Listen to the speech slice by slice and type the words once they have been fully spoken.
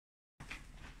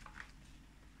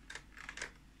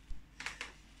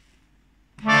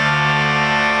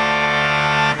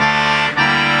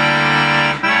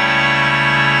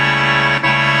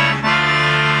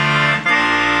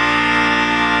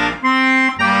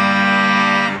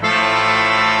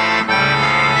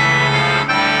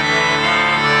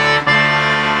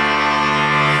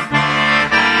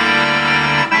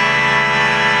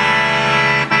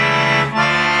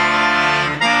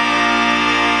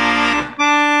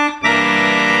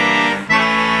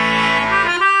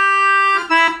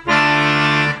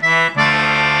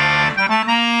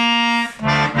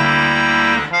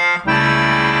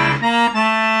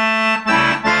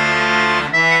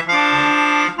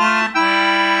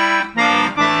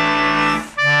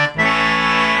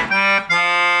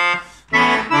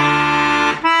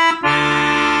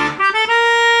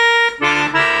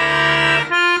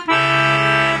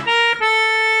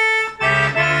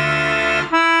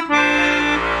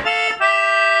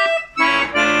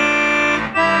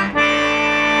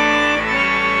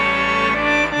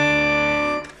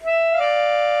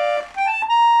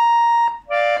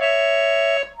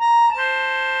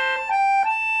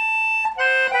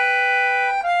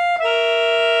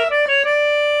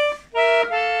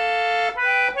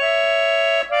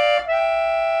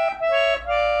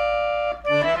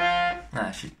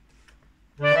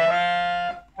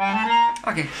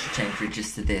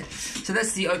registered there. So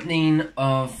that's the opening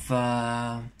of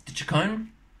the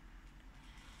Chaconne.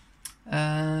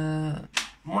 I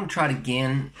want to try it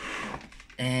again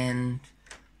and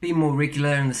be more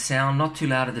regular in the sound, not too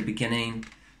loud at the beginning.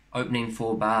 Opening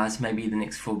 4 bars, maybe the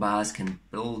next 4 bars can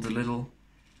build a little.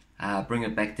 Bring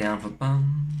it back down for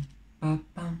bum, ba,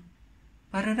 bum,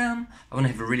 ba da dum. I want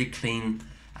to have a really clean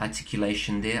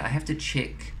articulation there. I have to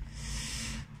check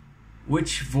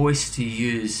which voice to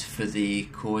use for the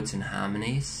chords and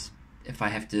harmonies. If I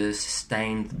have to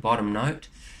sustain the bottom note,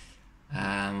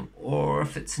 or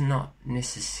if it's not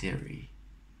necessary.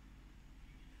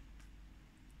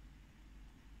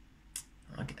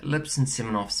 Okay, Lips and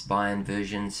Semenoff's buy-in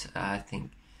versions, I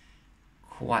think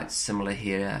quite similar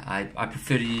here. I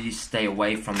prefer to stay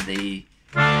away from the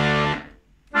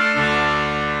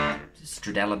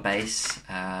Stradella bass.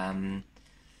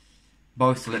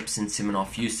 Both Lips and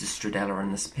Semenoff used the Stradella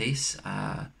in this piece.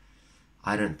 I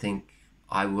don't think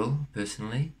I will,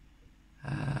 personally.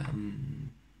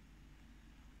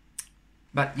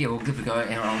 But yeah, we'll give it a go,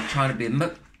 and I'll try to be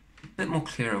a bit more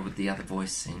clearer with the other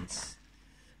voice scenes.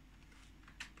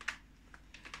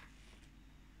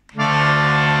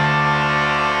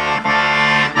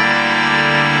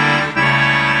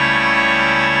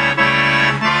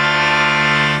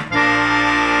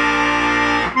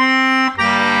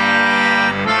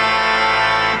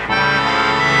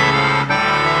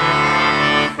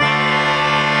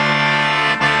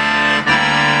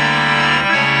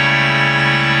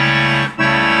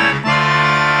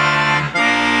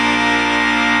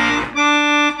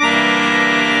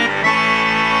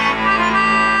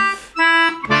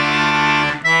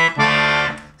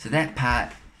 That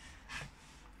part,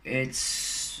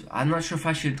 I'm not sure if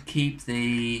I should keep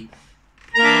the...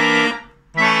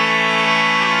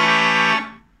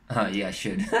 Oh yeah, I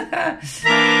should.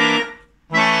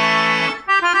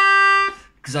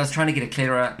 Because I was trying to get it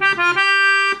clearer.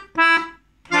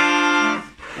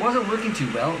 It wasn't working too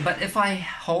well, but if I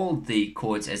hold the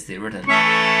chords as they're written,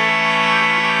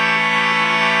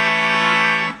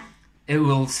 it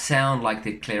will sound like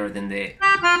they're clearer than they're...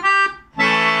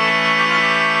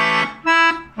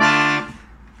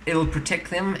 It'll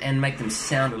protect them and make them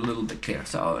sound a little bit clearer.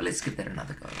 So let's give that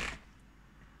another go.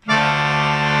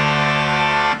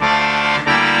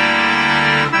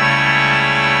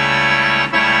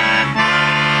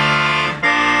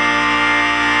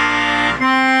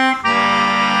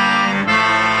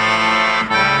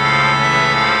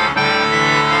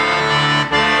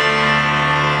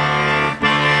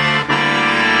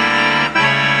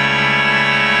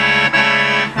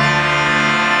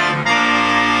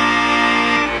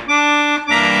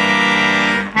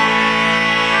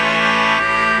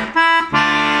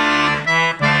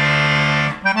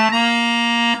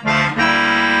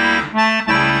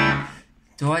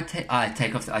 Do I take?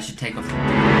 I should take off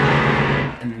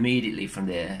immediately from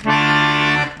there.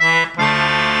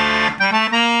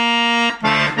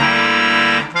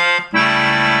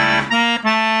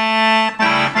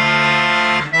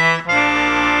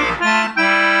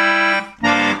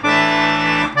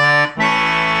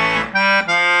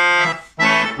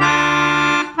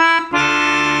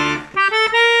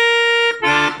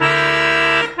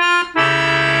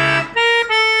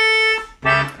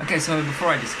 Okay, so before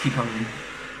I just keep on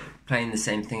playing the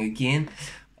same thing again,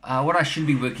 what I should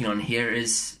be working on here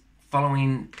is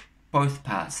following both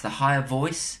parts, the higher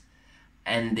voice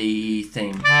and the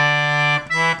theme.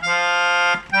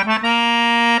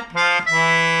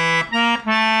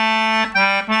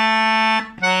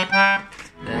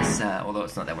 There's, although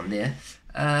it's not that one there.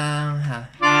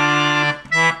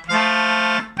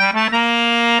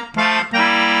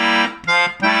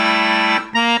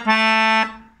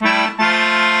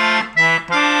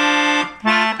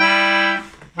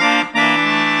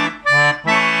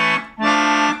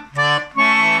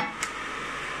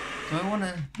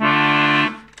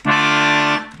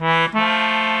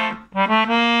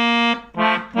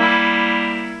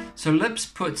 So Lips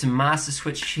puts a master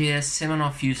switch here,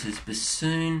 Semenoff uses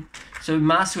bassoon. So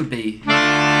master would be...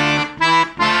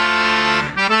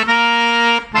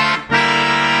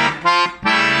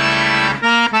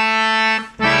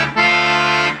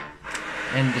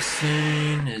 And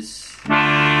bassoon is...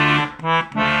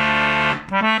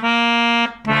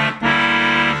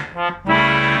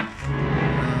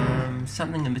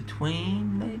 something in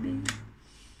between, maybe?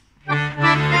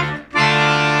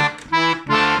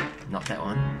 Not that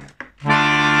one.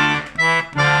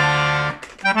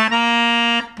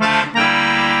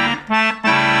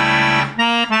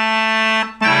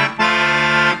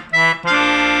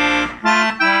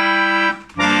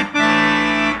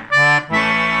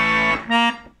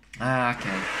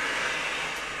 Okay.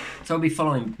 So be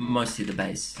following mostly the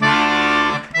bass.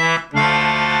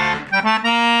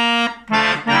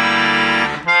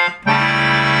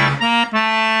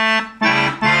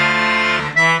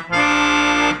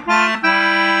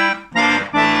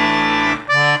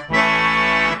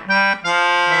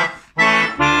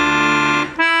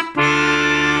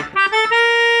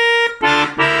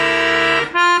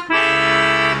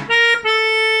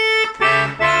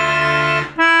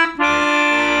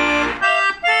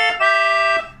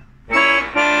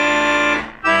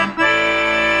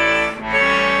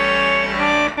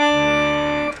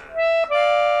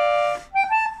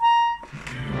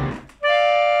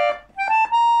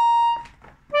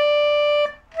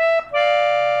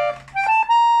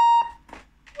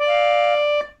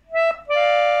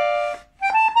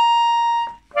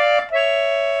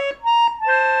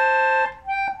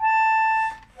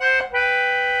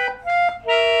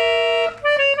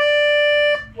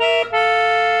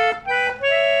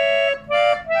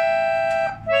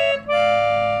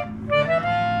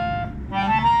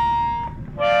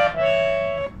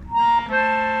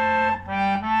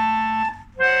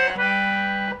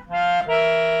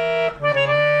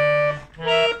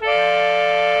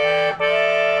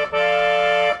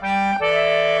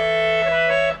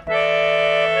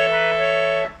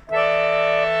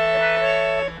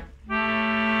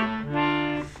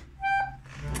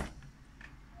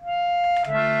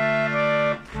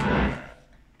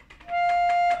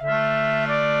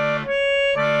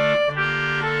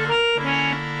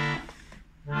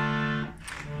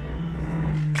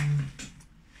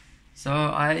 So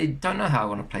I don't know how I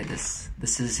want to play this.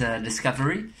 This is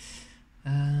Discovery.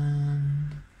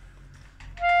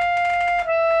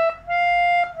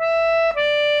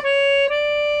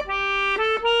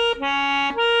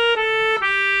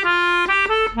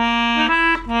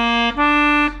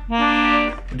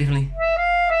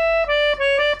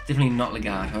 Definitely not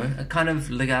legato. A kind of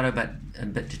legato, but a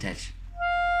bit detached.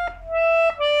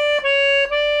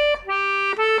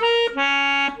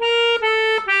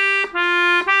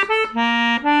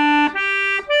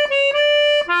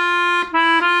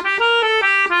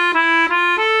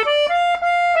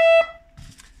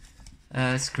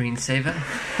 Screensaver.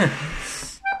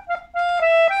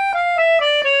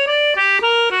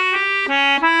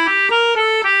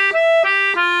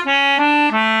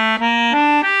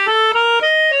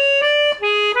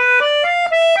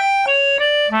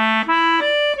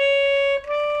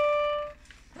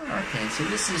 Okay, so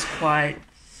this is quite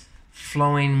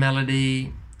flowing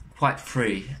melody, quite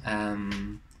free,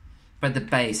 but the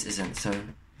bass isn't, so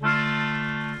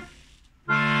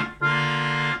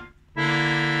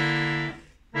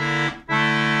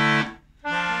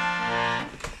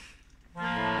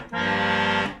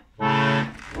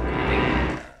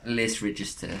less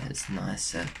register is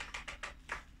nicer.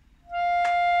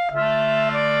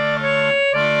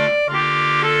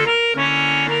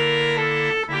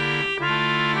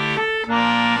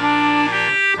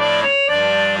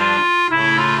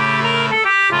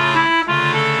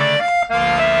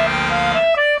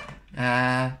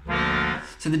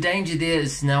 So the danger there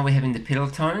is now we're having the pedal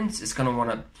tones, it's going to want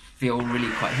to feel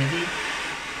really quite heavy.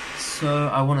 So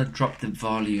I want to drop the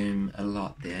volume a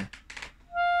lot there.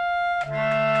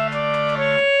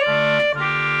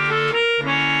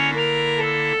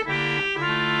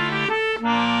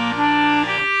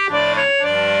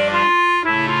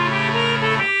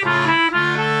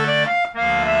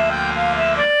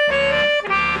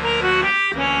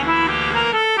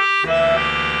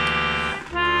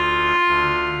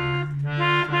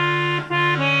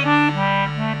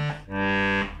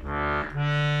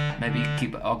 Maybe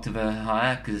keep it octave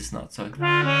higher because it's not so.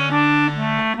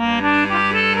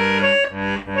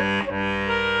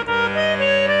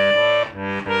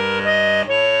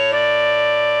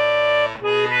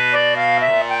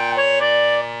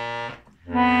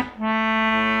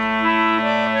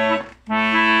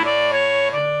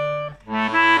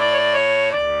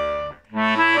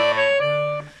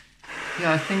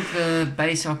 Yeah, I think the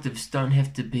bass octaves don't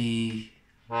have to be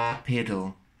a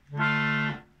pedal.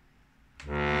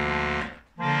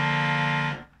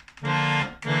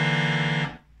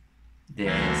 There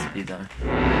it has to be though.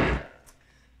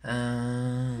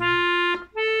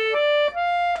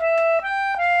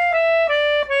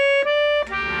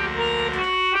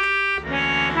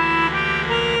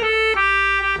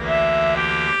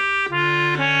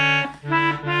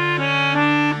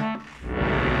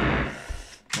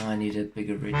 I need a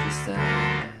bigger register.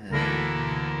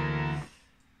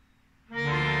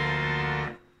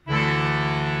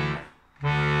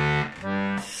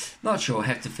 Not sure, I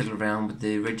have to fiddle around with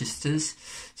the registers.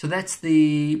 So that's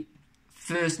the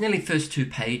nearly first two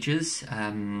pages.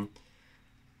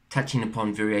 touching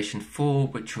upon variation 4,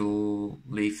 which will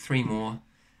leave 3 more,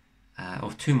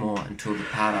 or 2 more until the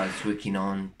part I was working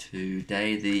on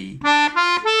today, the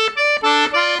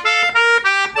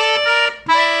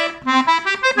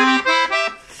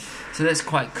so that's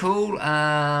quite cool.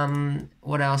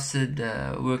 What else did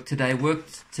work today?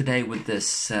 Worked today with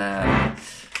this, the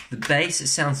bass. It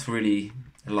sounds really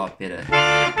a lot better.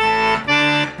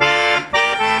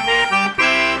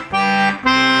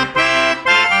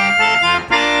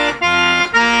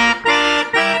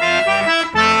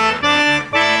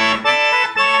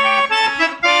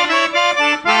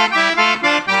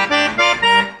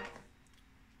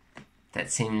 That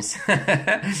seems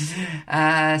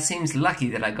seems lucky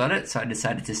that I got it, so I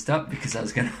decided to stop because I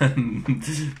was going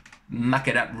to muck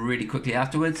it up really quickly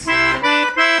afterwards.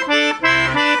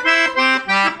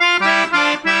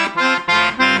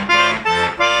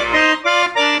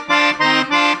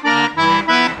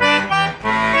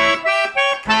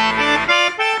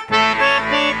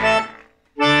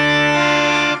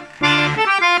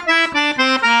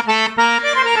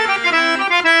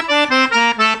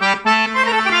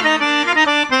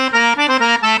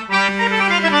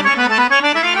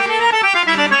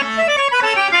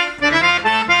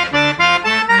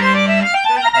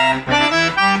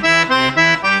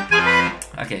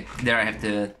 Okay, there I have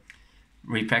to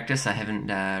re-practice. I haven't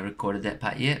recorded that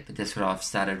part yet, but that's what I've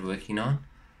started working on.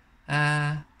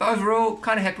 But overall,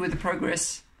 kind of happy with the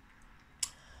progress.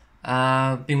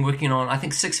 Been working on, I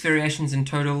think, 6 variations in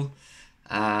total.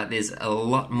 There's a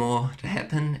lot more to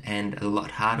happen and a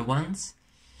lot harder ones.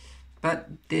 But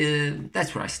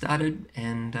that's where I started,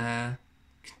 and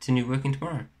continue working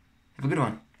tomorrow. Have a good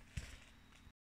one.